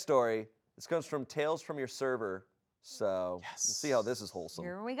 Next story. This comes from Tales from Your Server. So we'll see how this is wholesome.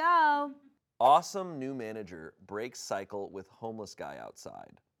 Here we go. Awesome new manager breaks cycle with homeless guy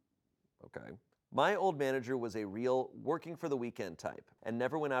outside. Okay. My old manager was a real working for the weekend type and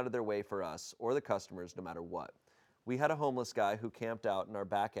never went out of their way for us or the customers no matter what. We had a homeless guy who camped out in our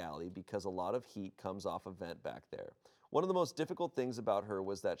back alley because a lot of heat comes off a vent back there. One of the most difficult things about her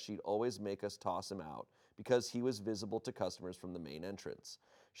was that she'd always make us toss him out because he was visible to customers from the main entrance.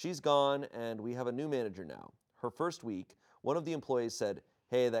 She's gone and we have a new manager now. Her first week, one of the employees said,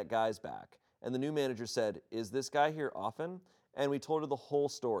 "Hey, that guy's back." And the new manager said, "Is this guy here often?" And we told her the whole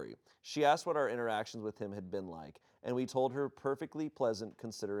story. She asked what our interactions with him had been like, and we told her perfectly pleasant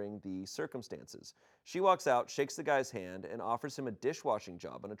considering the circumstances. She walks out, shakes the guy's hand, and offers him a dishwashing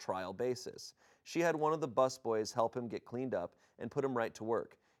job on a trial basis. She had one of the bus boys help him get cleaned up and put him right to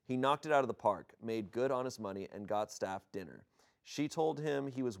work. He knocked it out of the park, made good on his money, and got staff dinner. She told him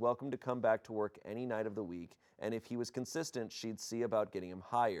he was welcome to come back to work any night of the week, and if he was consistent, she'd see about getting him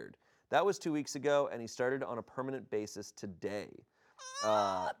hired. That was 2 weeks ago, and he started on a permanent basis today.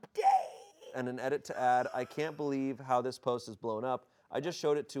 And an edit to add, I can't believe how this post is blown up. I just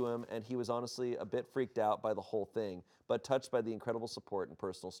showed it to him, and he was honestly a bit freaked out by the whole thing, but touched by the incredible support and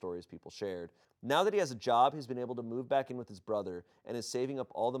personal stories people shared. Now that he has a job, he's been able to move back in with his brother and is saving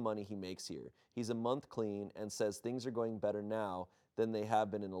up all the money he makes here. He's a month clean and says things are going better now than they have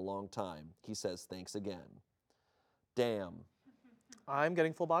been in a long time. He says thanks again. Damn. I'm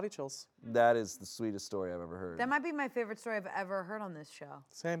getting full body chills. That is the sweetest story I've ever heard. That might be my favorite story I've ever heard on this show.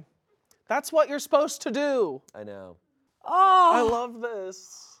 Same. That's what you're supposed to do. I know. Oh, I love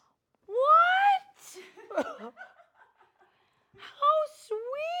this. what? How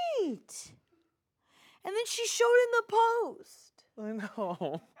sweet. And then she showed in the post. I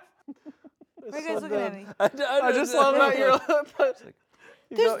know. It's Why are you so guys looking at good. me? I just love that you're.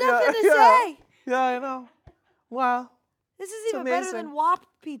 You There's go, nothing to yeah. say. Yeah, I know. Wow. This is even better amazing. than WAP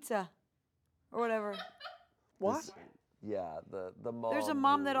pizza or whatever. What? Yeah, the mom. There's a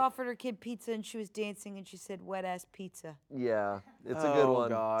mom that who- offered her kid pizza and she was dancing and she said wet ass pizza. Yeah, it's a good Oh, one.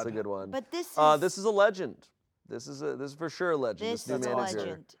 God. It's a good one. But this This is a legend. This is for sure a legend. This new is a manager.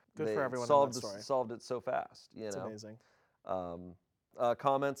 legend. Good They for everyone in solved that story. Solved it so fast. You It's know. amazing.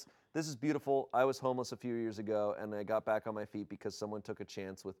 Comments. This is beautiful. I was homeless a few years ago, and I got back on my feet because someone took a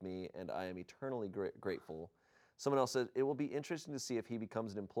chance with me, and I am eternally grateful. Someone else said, it will be interesting to see if he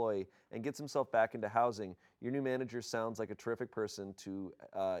becomes an employee and gets himself back into housing. Your new manager sounds like a terrific person to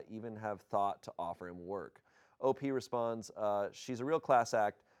even have thought to offer him work. OP responds, she's a real class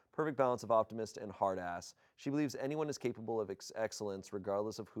act, Perfect balance of optimist and hard ass. She believes anyone is capable of excellence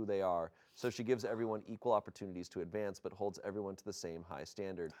regardless of who they are, so she gives everyone equal opportunities to advance but holds everyone to the same high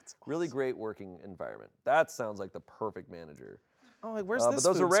standard. Really great working environment. That sounds like the perfect manager. Oh, like where's But this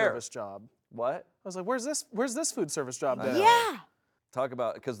those are food rare. service job? What? I was like, where's this food service job? I been? know. Yeah. Talk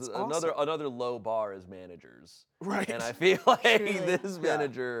about, because another low bar is managers. Right. And I feel like Truly. this Yeah.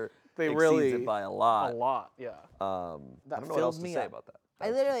 Manager They exceeds really it by a lot. A lot, yeah. I That don't know what else filled to me say up. about that. I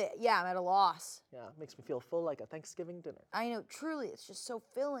literally, I'm at a loss. Yeah, makes me feel full like a Thanksgiving dinner. I know, truly, it's just so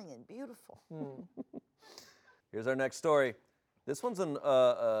filling and beautiful. Here's our next story. This one's an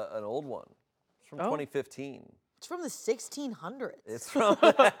old one. It's from 2015. It's from the 1600s. It's from,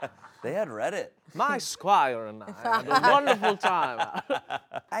 they had Reddit. My squire and I had a wonderful time.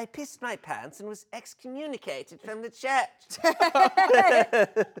 I pissed my pants and was excommunicated from the church.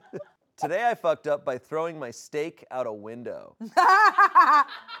 Today I fucked up by throwing my steak out a window.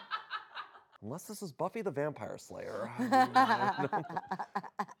 Unless this is Buffy the Vampire Slayer.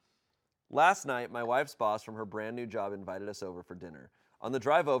 Last night, my wife's boss from her brand new job invited us over for dinner. On the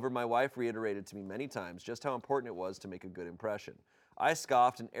drive over, my wife reiterated to me many times just how important it was to make a good impression. I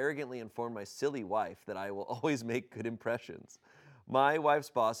scoffed and arrogantly informed my silly wife that I will always make good impressions. My wife's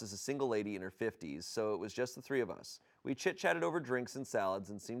boss is a single lady in her 50s, so it was just the three of us. We chit-chatted over drinks and salads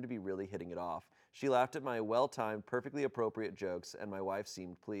and seemed to be really hitting it off. She laughed at my well-timed, perfectly appropriate jokes, and my wife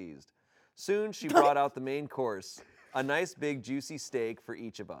seemed pleased. Soon, she brought out the main course, a nice big juicy steak for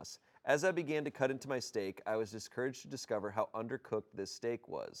each of us. As I began to cut into my steak, I was discouraged to discover how undercooked this steak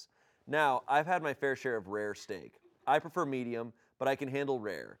was. Now, I've had my fair share of rare steak. I prefer medium, but I can handle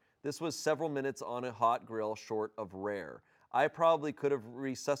rare. This was several minutes on a hot grill short of rare. I probably could have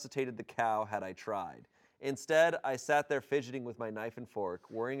resuscitated the cow had I tried. Instead, I sat there fidgeting with my knife and fork,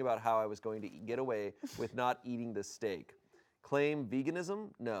 worrying about how I was going to get away with not eating this steak. Claim veganism?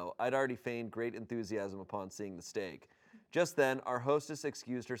 No, I'd already feigned great enthusiasm upon seeing the steak. Just then, our hostess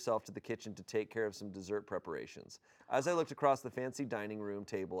excused herself to the kitchen to take care of some dessert preparations. As I looked across the fancy dining room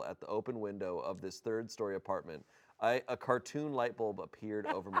table at the open window of this third-story apartment, a cartoon light bulb appeared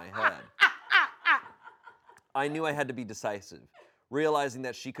over my head. I knew I had to be decisive, realizing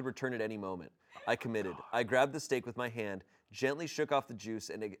that she could return at any moment. I committed. I grabbed the steak with my hand, gently shook off the juice,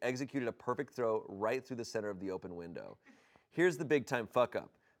 and executed a perfect throw right through the center of the open window. Here's the big-time fuck-up.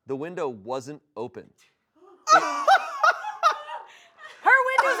 The window wasn't open. Her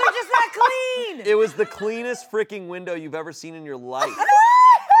windows are just not clean. It was the cleanest freaking window you've ever seen in your life.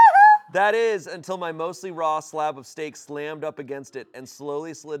 That is, until my mostly raw slab of steak slammed up against it and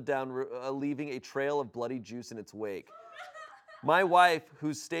slowly slid down, leaving a trail of bloody juice in its wake. My wife,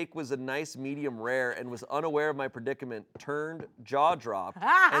 whose steak was a nice medium rare and was unaware of my predicament, turned, jaw dropped,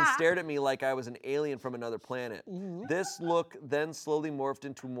 and stared at me like I was an alien from another planet. This look then slowly morphed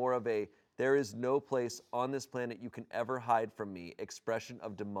into more of a, there is no place on this planet you can ever hide from me, expression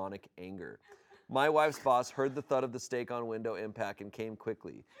of demonic anger. My wife's boss heard the thud of the steak on window impact and came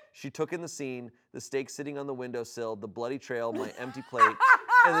quickly. She took in the scene, the steak sitting on the windowsill, the bloody trail, my empty plate,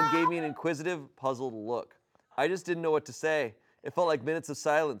 and then gave me an inquisitive, puzzled look. I just didn't know what to say. It felt like minutes of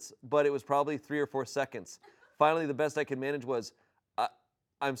silence, but it was probably 3 or 4 seconds. Finally, the best I could manage was,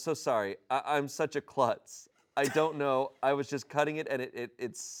 I'm so sorry. I'm such a klutz. I don't know. I was just cutting it and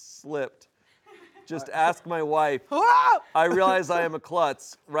it slipped. Just ask my wife. I realize I am a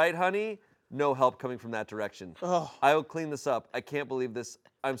klutz. Right, honey? No help coming from that direction. I will clean this up. I can't believe this.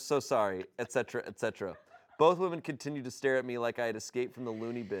 I'm so sorry, etc., etc. Both women continued to stare at me like I had escaped from the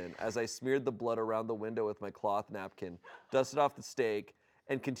loony bin as I smeared the blood around the window with my cloth napkin, dusted off the steak,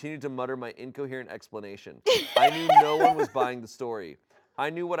 and continued to mutter my incoherent explanation. I knew no one was buying the story. I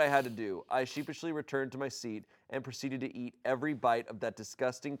knew what I had to do. I sheepishly returned to my seat and proceeded to eat every bite of that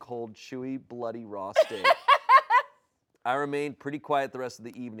disgusting, cold, chewy, bloody, raw steak. I remained pretty quiet the rest of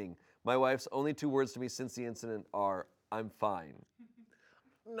the evening. My wife's only 2 words to me since the incident are, I'm fine.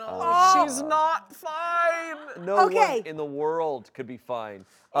 No, she's not fine. No Okay. one in the world could be fine.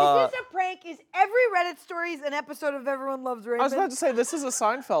 Is this a prank? Is every Reddit stories an episode of Everyone Loves Raymond? I was about to say, this is a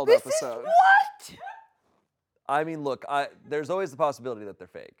Seinfeld This episode. is what? I mean, look, there's always the possibility that they're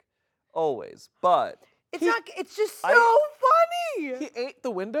fake. Always. But It's not. It's just so funny. He ate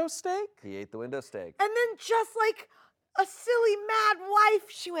the window steak? he ate the window steak. And then just like a silly mad wife,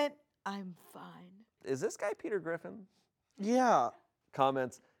 she went, I'm fine. Is this guy Peter Griffin? Yeah.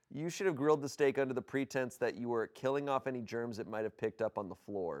 Comments, you should have grilled the steak under the pretense that you were killing off any germs it might have picked up on the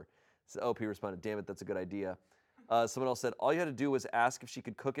floor. So OP responded, damn it, that's a good idea. Someone else said, all you had to do was ask if she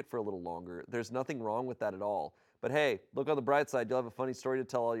could cook it for a little longer. There's nothing wrong with that at all. But hey, look on the bright side, you'll have a funny story to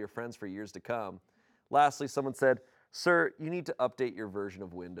tell all your friends for years to come. Lastly, someone said, Sir, you need to update your version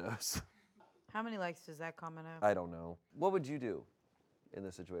of Windows. How many likes does that comment have? I don't know. What would you do in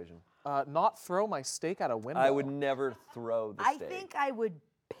this situation? Not throw my steak out a window. I would never throw the I steak. think I would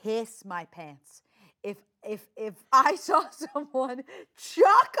piss my pants if I saw someone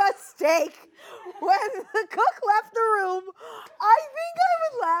chuck a steak when the cook left the room. I think I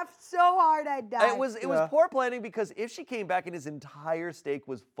would laugh so hard I'd die. It was Yeah. poor planning because if she came back and his entire steak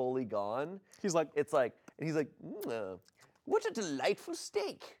was fully gone, He's like, it's like, and he's like, what a delightful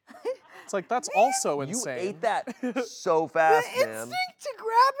steak. it's like that's also You insane. ate that so fast, the man. instinct to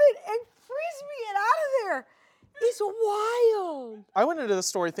grab it and frisbee it out of there is wild. I went into the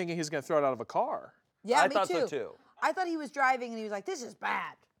story thinking he's gonna throw it out of a car, Yeah, I me thought too. so too. I thought he was driving and he was like, "This is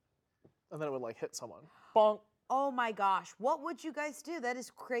bad." and then it would like hit someone. Bonk. Oh my gosh, what would you guys do? That is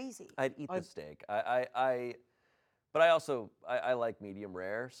crazy. I'd eat the steak. But I also I like medium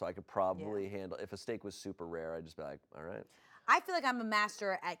rare, so I could probably handle. If a steak was super rare, I'd just be like, all right. I feel like I'm a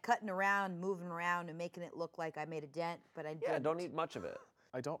master at cutting around, moving around, and making it look like I made a dent, but I Yeah, didn't. don't eat much of it.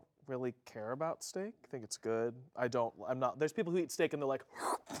 I don't really care about steak. I think it's good. I'm not. There's people who eat steak and they're like,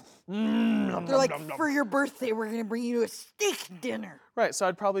 They're like, for your birthday, we're gonna bring you to a steak dinner. right. So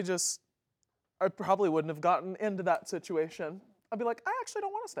I probably wouldn't have gotten into that situation. I'd be like, I actually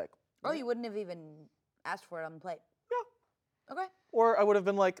don't want a steak. Oh, you wouldn't have even asked for it on the plate. Yeah. Okay. Or I would have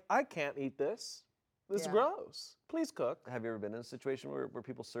been like, I can't eat this. This is Yeah. gross. Please cook. Have you ever been in a situation where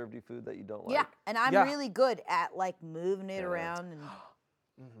people served you food that you don't like? Yeah, and I'm Yeah. really good at like moving it Yeah. around and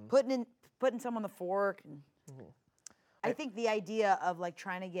putting some on the fork. And I think the idea of like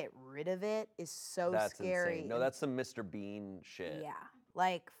trying to get rid of it is so That's scary. insane. No, and- that's some Mr. Bean shit. yeah,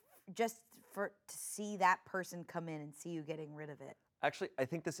 like just to see that person come in and see you getting rid of it. Actually, I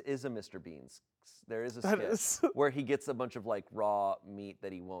think this is a Mr. Bean's. There is a That sketch is- where he gets a bunch of like raw meat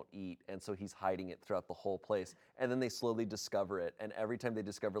that he won't eat, and so he's hiding it throughout the whole place. And then they slowly discover it, and every time they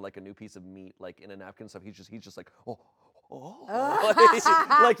discover like a new piece of meat, like in a napkin and stuff, he's just like,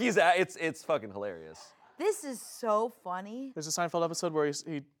 like it's fucking hilarious. This is so funny. There's a Seinfeld episode where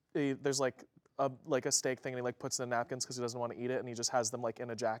there's like a steak thing and he like puts in the napkins because he doesn't want to eat it and he just has them like in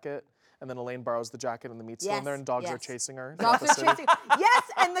a jacket and then Elaine borrows the jacket and the meat's still in there and dogs are yes. chasing her. Dogs throughout are the city. chasing. Yes,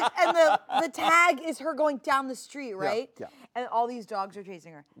 and the tag is her going down the street, right? yeah. And all these dogs are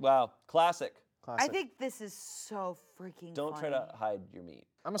chasing her. Wow, classic. Classic. I think this is so freaking Don't try funny. to hide your meat.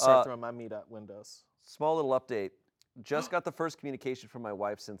 I'm gonna start throwing my meat at windows. Small little update. Just got the first communication from my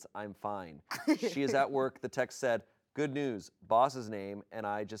wife since I'm fine. She is at work. The text said, "Good news, boss's name, and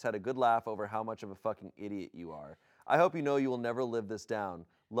I just had a good laugh over how much of a fucking idiot you are. I hope you know you will never live this down.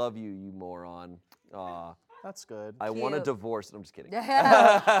 Love you, you moron. Aw. That's good. I want a Cute. divorce." I'm just kidding.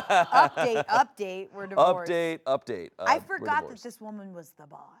 Update. We're divorced. Update. I we're forgot that divorced. this woman was the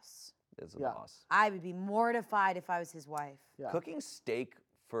boss. Is a Yeah. boss. I would be mortified if I was his wife. Yeah. Cooking steak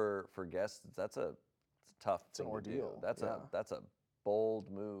for guests, it's a tough an thing to do. ordeal, That's yeah. a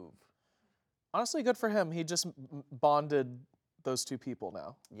bold move. Honestly, good for him. He just bonded those two people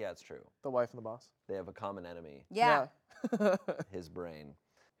now, Yeah, it's true. the wife and the boss. They have a common enemy. Yeah. Yeah. His brain.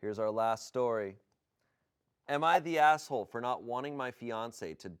 Here's our last story. Am I the asshole for not wanting my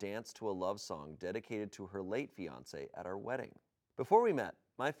fiance to dance to a love song dedicated to her late fiance at our wedding? Before we met,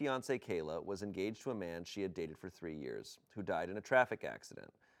 my fiance Kayla was engaged to a man she had dated for 3 years, who died in a traffic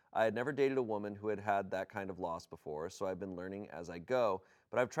accident. I had never dated a woman who had had that kind of loss before, so I've been learning as I go,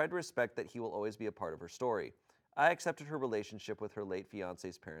 but I've tried to respect that he will always be a part of her story. I accepted her relationship with her late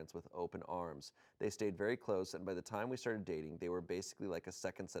fiance's parents with open arms. They stayed very close, and by the time we started dating, they were basically like a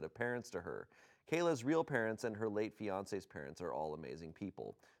second set of parents to her. Kayla's real parents and her late fiance's parents are all amazing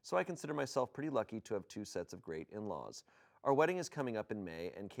people, so I consider myself pretty lucky to have 2 sets of great in-laws. Our wedding is coming up in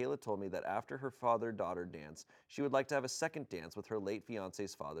May, and Kayla told me that after her father-daughter dance, she would like to have a second dance with her late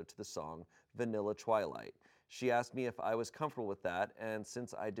fiance's father to the song Vanilla Twilight. She asked me if I was comfortable with that, and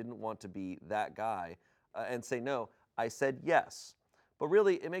since I didn't want to be that guy and say no, I said yes. But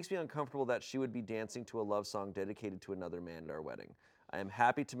really, it makes me uncomfortable that she would be dancing to a love song dedicated to another man at our wedding. I am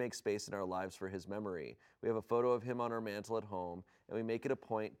happy to make space in our lives for his memory. We have a photo of him on our mantle at home, and we make it a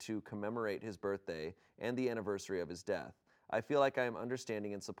point to commemorate his birthday and the anniversary of his death. I feel like I am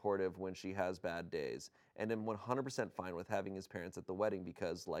understanding and supportive when she has bad days, and am 100% fine with having his parents at the wedding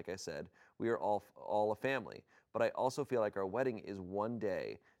because, like I said, we are all a family. But I also feel like our wedding is one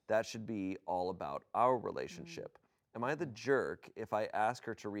day. That should be all about our relationship. Am I the jerk if I ask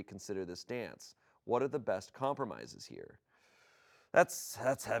her to reconsider this dance? What are the best compromises here? That's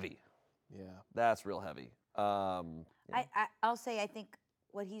heavy. Yeah. That's real heavy. Yeah. I'll say I think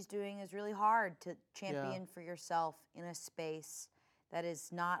what he's doing is really hard to champion for yourself in a space that is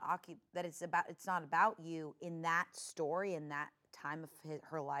not that it's not about you in that story in that time of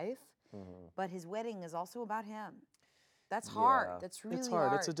her life, but his wedding is also about him. That's hard. Yeah. That's really It's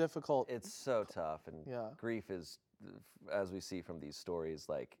hard. It's a difficult. It's so tough, and Yeah. grief is, as we see from these stories,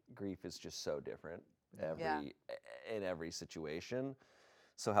 like grief is just so different in every situation.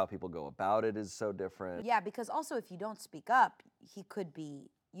 So how people go about it is so different. Yeah, because also if you don't speak up, he could be.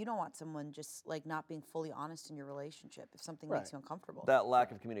 You don't want someone just like not being fully honest in your relationship if something makes you uncomfortable. That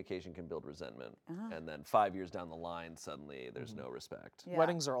lack of communication can build resentment, and then 5 years down the line, suddenly there's no respect. Yeah.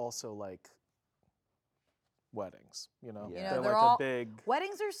 Weddings are also like weddings, you know? You You know, They're they're like all a big,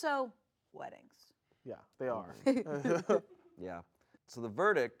 weddings are so weddings. yeah, they are. Yeah. So the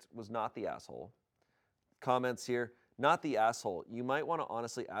verdict was not the asshole. Comments here, not the asshole. You might want to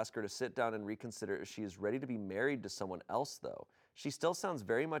honestly ask her to sit down and reconsider if she is ready to be married to someone else, though. She still sounds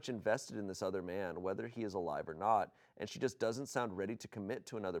very much invested in this other man, whether he is alive or not, and she just doesn't sound ready to commit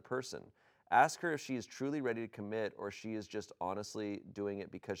to another person. Ask her if she is truly ready to commit or she is just honestly doing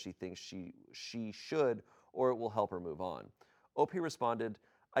it because she thinks she should or it will help her move on. OP responded,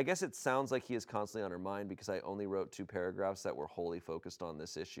 I guess it sounds like he is constantly on her mind because I only wrote 2 paragraphs that were wholly focused on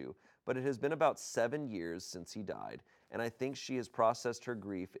this issue. But it has been about 7 years since he died, and I think she has processed her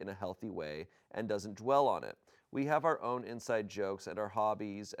grief in a healthy way and doesn't dwell on it. We have our own inside jokes and our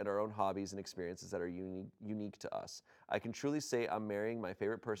hobbies and our own hobbies and experiences that are unique to us. I can truly say I'm marrying my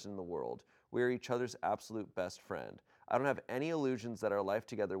favorite person in the world. We are each other's absolute best friend. I don't have any illusions that our life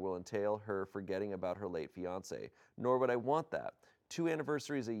together will entail her forgetting about her late fiance, nor would I want that. 2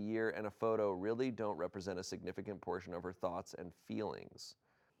 anniversaries a year and a photo really don't represent a significant portion of her thoughts and feelings.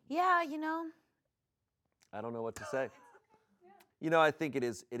 Yeah, you know. I don't know what to say. You know, I think it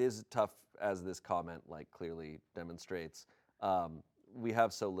is tough, as this comment like clearly demonstrates. We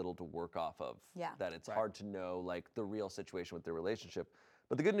have so little to work off of that it's hard to know like the real situation with their relationship.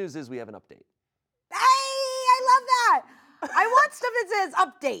 But the good news is we have an update. Hey, I love that. I want stuff that says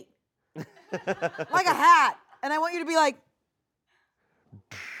update. Like a hat. And I want you to be like,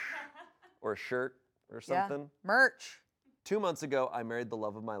 Or a shirt or something. Merch. 2 months ago, I married the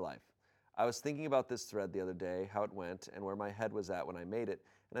love of my life. I was thinking about this thread the other day, how it went, and where my head was at when I made it,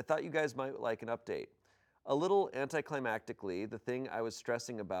 and I thought you guys might like an update. A little anticlimactically, the thing I was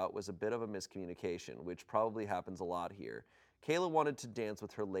stressing about was a bit of a miscommunication, which probably happens a lot here. Kayla wanted to dance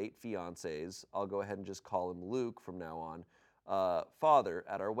with her late fiance's, I'll go ahead and just call him Luke from now on, father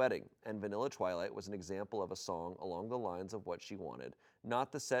at our wedding, and Vanilla Twilight was an example of a song along the lines of what she wanted,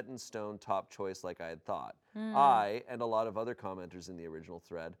 not the set in stone top choice like I had thought. I, and a lot of other commenters in the original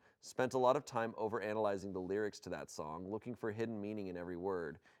thread, spent a lot of time overanalyzing the lyrics to that song, looking for hidden meaning in every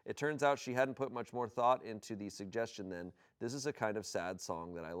word. It turns out she hadn't put much more thought into the suggestion than, this is a kind of sad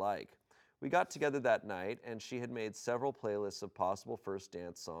song that I like. We got together that night, and she had made several playlists of possible first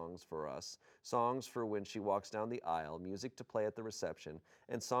dance songs for us, songs for when she walks down the aisle, music to play at the reception,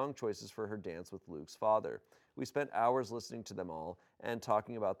 and song choices for her dance with Luke's father. We spent hours listening to them all and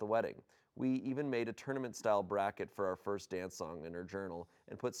talking about the wedding. We even made a tournament-style bracket for our first dance song in her journal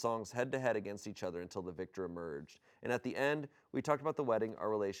and put songs head-to-head against each other until the victor emerged. And at the end, we talked about the wedding, our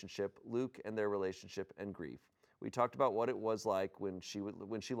relationship, Luke and their relationship, and grief. We talked about what it was like when she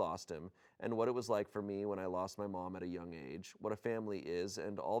lost him, and what it was like for me when I lost my mom at a young age, what a family is,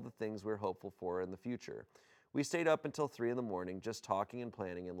 and all the things we're hopeful for in the future. We stayed up until 3 in the morning, just talking and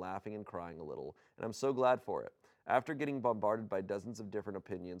planning and laughing and crying a little, and I'm so glad for it. After getting bombarded by dozens of different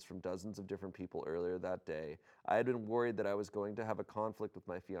opinions from dozens of different people earlier that day, I had been worried that I was going to have a conflict with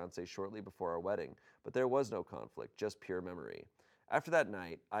my fiancé shortly before our wedding, but there was no conflict, just pure memory. After that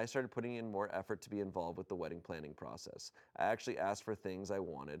night, I started putting in more effort to be involved with the wedding planning process. I actually asked for things I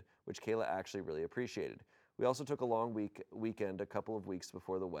wanted, which Kayla actually really appreciated. We also took a long weekend a couple of weeks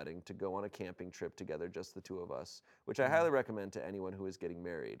before the wedding to go on a camping trip together, just the 2 of us, which I highly recommend to anyone who is getting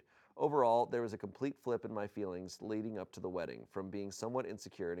married. Overall, there was a complete flip in my feelings leading up to the wedding, from being somewhat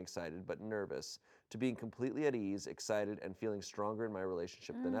insecure and excited but nervous, to being completely at ease, excited, and feeling stronger in my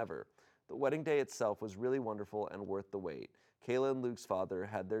relationship than ever. The wedding day itself was really wonderful and worth the wait. Kayla and Luke's father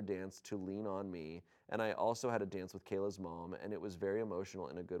had their dance to Lean on Me, and I also had a dance with Kayla's mom, and it was very emotional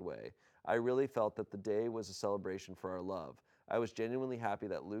in a good way. I really felt that the day was a celebration for our love. I was genuinely happy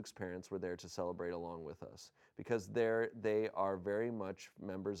that Luke's parents were there to celebrate along with us, because they are very much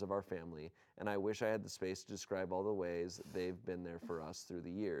members of our family, and I wish I had the space to describe all the ways they've been there for us through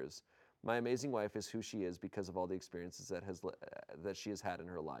the years. My amazing wife is who she is because of all the experiences that she has had in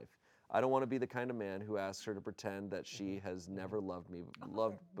her life. I don't want to be the kind of man who asks her to pretend that she has never loved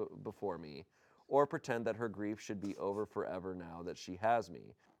before me, or pretend that her grief should be over forever now that she has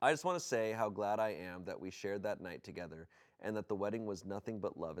me. I just want to say how glad I am that we shared that night together, and that the wedding was nothing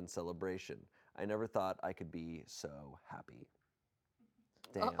but love and celebration. I never thought I could be so happy.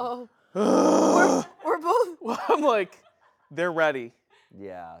 Damn. Uh-oh. we're both. Well, I'm like, they're ready.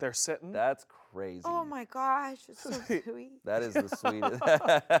 Yeah. They're sitting. That's crazy. Oh my gosh, it's so sweet. That is the sweetest.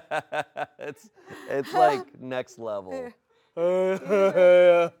 it's like next level.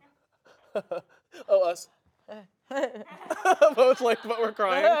 Oh, us. Both like, but we're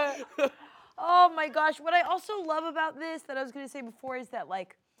crying. Oh my gosh. What I also love about this that I was going to say before is that,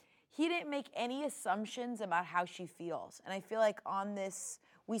 like, he didn't make any assumptions about how she feels. And I feel like on this,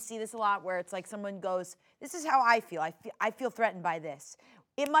 we see this a lot where it's like someone goes, this is how I feel. I feel threatened by this.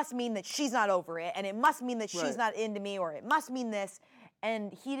 It must mean that she's not over it, and it must mean that she's Right. not into me, or it must mean this.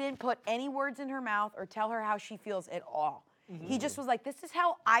 And he didn't put any words in her mouth or tell her how she feels at all. He just was like, this is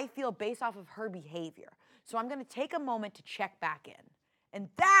how I feel based off of her behavior. So I'm going to take a moment to check back in. And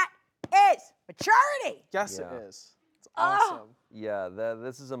that is maturity. Yes, Yeah. it is. It's awesome. Yeah,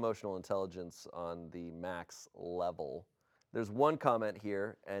 this is emotional intelligence on the max level. There's one comment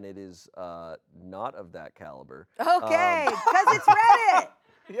here, and it is not of that caliber. Okay, because it's Reddit.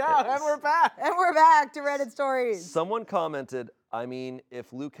 Yeah, and we're back. And we're back to Reddit stories. Someone commented, I mean,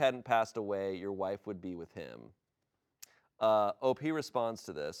 if Luke hadn't passed away, your wife would be with him. OP responds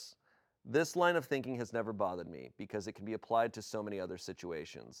to this. This line of thinking has never bothered me because it can be applied to so many other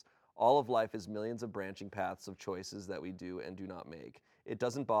situations. All of life is millions of branching paths of choices that we do and do not make. It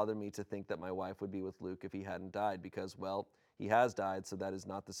doesn't bother me to think that my wife would be with Luke if he hadn't died because, well, he has died, so that is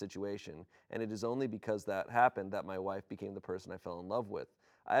not the situation. And it is only because that happened that my wife became the person I fell in love with.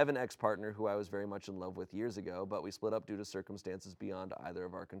 I have an ex-partner who I was very much in love with years ago, but we split up due to circumstances beyond either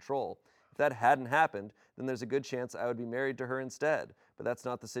of our control. If that hadn't happened, then there's a good chance I would be married to her instead. But that's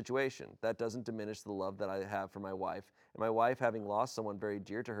not the situation. That doesn't diminish the love that I have for my wife. And my wife, having lost someone very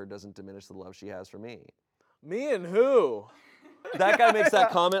dear to her, doesn't diminish the love she has for me. Me and who? That guy makes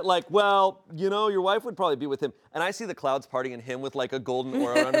that comment like, well, you know, your wife would probably be with him. And I see the clouds parting and him with like a golden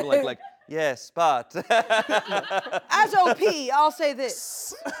aura around him, like, yes, but. As OP, I'll say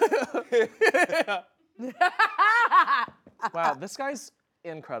this. Wow, this guy's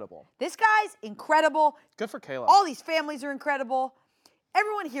incredible. This guy's incredible. Good for Kayla. All these families are incredible.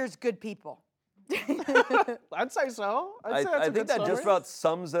 Everyone here's good people. I'd say so. I'd say that's I a think good that story. just about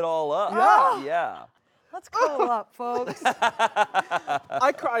sums it all up. Yeah. Yeah. Let's cuddle up, folks.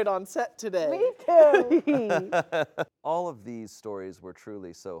 I cried on set today. All of these stories were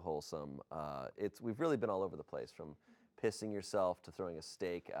truly so wholesome. We've really been all over the place, from pissing yourself to throwing a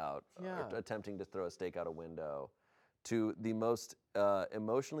steak out, or Yeah. attempting to throw a steak out a window, to the most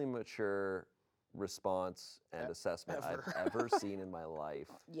emotionally mature response and assessment ever. I've ever seen in my life.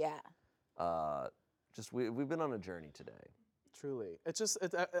 Yeah. We've been on a journey today. Truly, it's just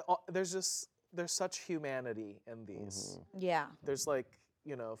there's such humanity in these. Yeah. There's like,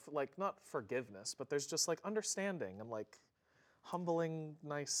 you know, like not forgiveness, but there's just like understanding and like humbling,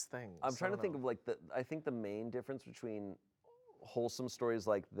 nice things. I'm trying I to don't think know. of like I think the main difference between wholesome stories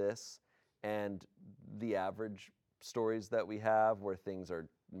like this and the average stories that we have where things are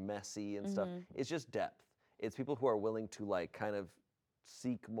messy and stuff, it's just depth. It's people who are willing to like kind of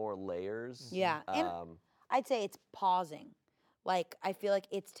seek more layers. Yeah. And I'd say it's pausing. Like, I feel like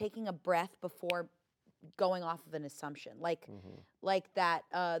it's taking a breath before going off of an assumption. Like that,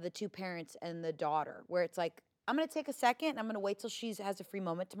 the two parents and the daughter, where it's like, I'm going to take a second and I'm going to wait till she has a free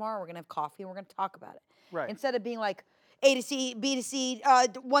moment tomorrow. We're going to have coffee and we're going to talk about it. Right. Instead of being like A to C, B to C,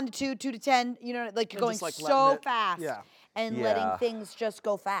 1 to 2, 2 to 10, you know, like you're And going just, like, so letting it- fast yeah. and Yeah. letting things just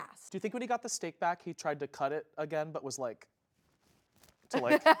go fast. Do you think when he got the steak back, he tried to cut it again, but was like to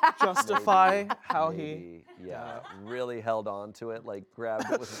like justify how he? Maybe, yeah, really held on to it, like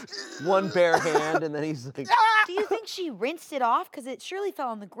grabbed it with one bare hand, and then he's like, Do you think she rinsed it off? Because it surely fell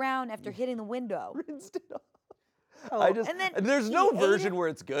on the ground after hitting the window. rinsed it off. I just, And then there's he no ate version it? where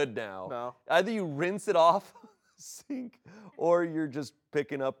it's good now. No. Either you rinse it off the sink, or you're just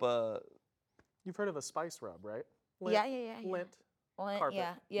picking up a. You've heard of a spice rub, right? Yeah, yeah, yeah, yeah. Lint. Well, Carpet.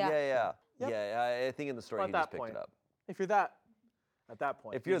 yeah. Yeah. Yep. Yeah, I think in the story Well, he at just that picked point, it up. If you're that, at that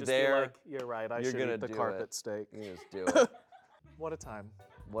point, If you you're just be there, like, you're right. I you're should gonna eat the do carpet it. steak. You can just do it. What a time.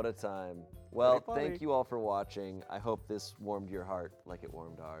 What a time. Well, funny. thank you all for watching. I hope this warmed your heart like it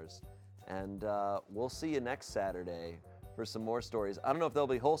warmed ours. And we'll see you next Saturday for some more stories. I don't know if they'll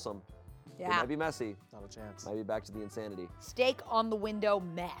be wholesome. They Yeah. might be messy. Not a chance. Might be back to the insanity. Steak on the window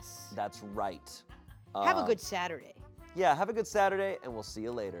mess. That's right. Have a good Saturday. Yeah, have a good Saturday, and we'll see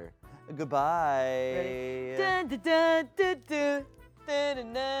you later. Goodbye. Ready? Dun, dun, dun, dun, dun, dun,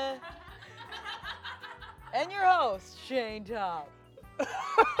 dun, dun. And your host, Shane Top.